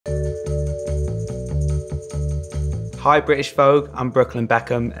Hi British Vogue, I'm Brooklyn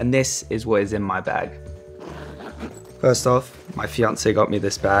Beckham, and this is what is in my bag. First off, my fiancée got me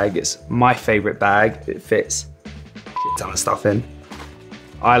this bag. It's my favorite bag. It fits a ton of stuff in.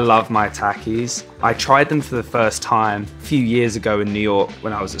 I love my Takis. I tried them for the first time a few years ago in New York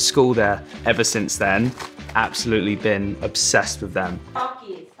when I was at school there. Ever since then, absolutely been obsessed with them.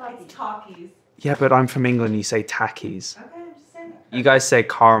 Takis, it's Takis. Yeah, but I'm from England, you say Takis. Okay, I'm just saying. You guys say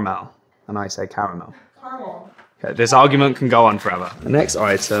caramel, and I say caramel. Caramel. Okay, this argument can go on forever. The next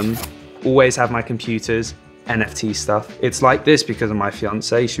item, always have my computers, NFT stuff. It's like this because of my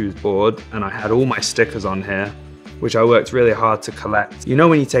fiancée. She was bored and I had all my stickers on here, which I worked really hard to collect. You know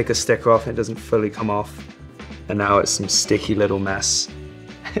when you take a sticker off, it doesn't fully come off, and now it's some sticky little mess.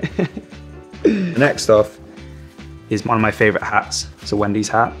 Next off is one of my favorite hats. It's a Wendy's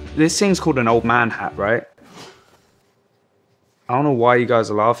hat. This thing's called an old man hat, right? I don't know why you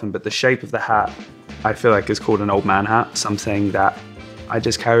guys are laughing, but the shape of the hat, I feel like is called an old man hat. Something that I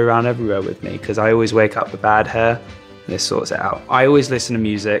just carry around everywhere with me because I always wake up with bad hair. This sorts it out. I always listen to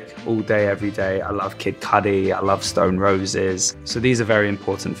music all day, every day. I love Kid Cudi, I love Stone Roses. So these are very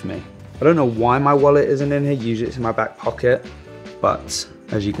important for me. I don't know why my wallet isn't in here. Usually it's in my back pocket, but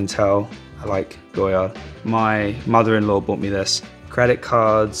as you can tell, I like Goyard. My mother-in-law bought me this. Credit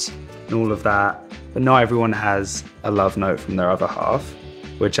cards and all of that. But not everyone has a love note from their other half,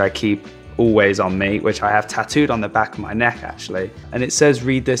 which I keep always on me, which I have tattooed on the back of my neck actually. And it says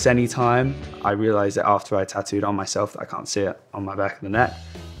read this anytime. I realized it after I tattooed on myself that I can't see it on my back of the neck,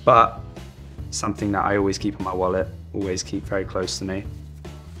 but something that I always keep in my wallet, always keep very close to me.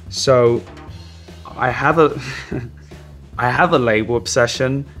 So I have a I have a label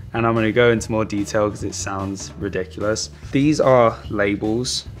obsession, and I'm going to go into more detail because it sounds ridiculous. These are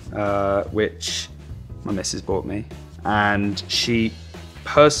labels which my missus bought me, and she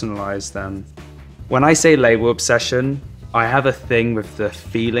personalized them. When I say label obsession, I have a thing with the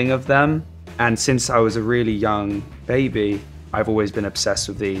feeling of them, and since I was a really young baby, I've always been obsessed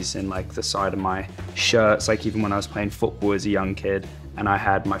with these in like the side of my shirts. Like even when I was playing football as a young kid and I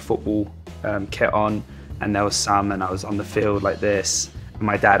had my football kit on, and there was some and I was on the field like this, and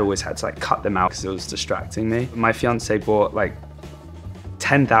my dad always had to like cut them out because it was distracting me. My fiance bought like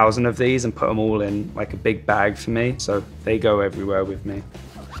 10,000 of these and put them all in like a big bag for me, so they go everywhere with me.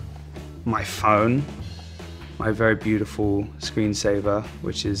 My phone, my very beautiful screensaver,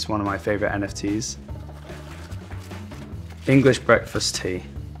 which is one of my favorite NFTs. English breakfast tea.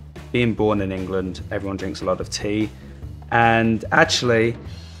 Being born in England, everyone drinks a lot of tea, and actually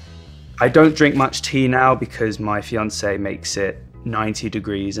I don't drink much tea now because my fiance makes it 90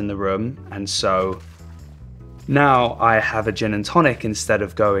 degrees in the room, and so now I have a gin and tonic instead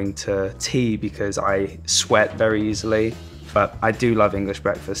of going to tea because I sweat very easily. But I do love English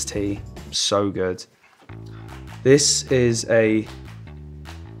breakfast tea, so good. This is a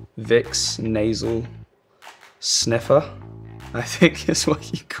Vicks Nasal Sniffer, I think is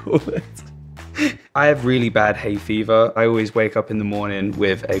what you call it. I have really bad hay fever. I always wake up in the morning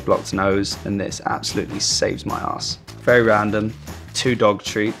with a blocked nose, and this absolutely saves my ass. Very random, 2 dog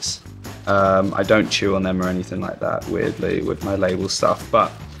treats. I don't chew on them or anything like that, weirdly, with my label stuff,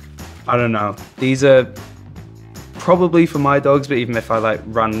 but I don't know. These are probably for my dogs, but even if I like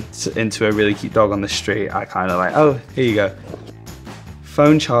run into a really cute dog on the street, I kind of like, oh, here you go.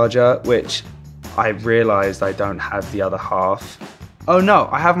 Phone charger, which I realized I don't have the other half. Oh no,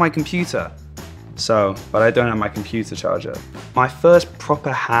 I have my computer. So, but I don't have my computer charger. My first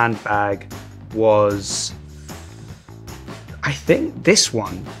proper handbag was, I think this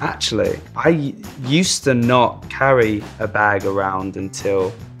one, actually. I used to not carry a bag around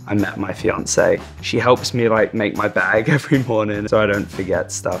until I met my fiance. She helps me like make my bag every morning so I don't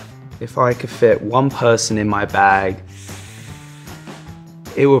forget stuff. If I could fit one person in my bag,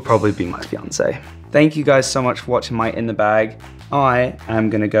 it would probably be my fiance. Thank you guys so much for watching my In the Bag. I am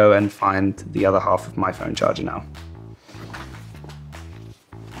gonna go and find the other half of my phone charger now.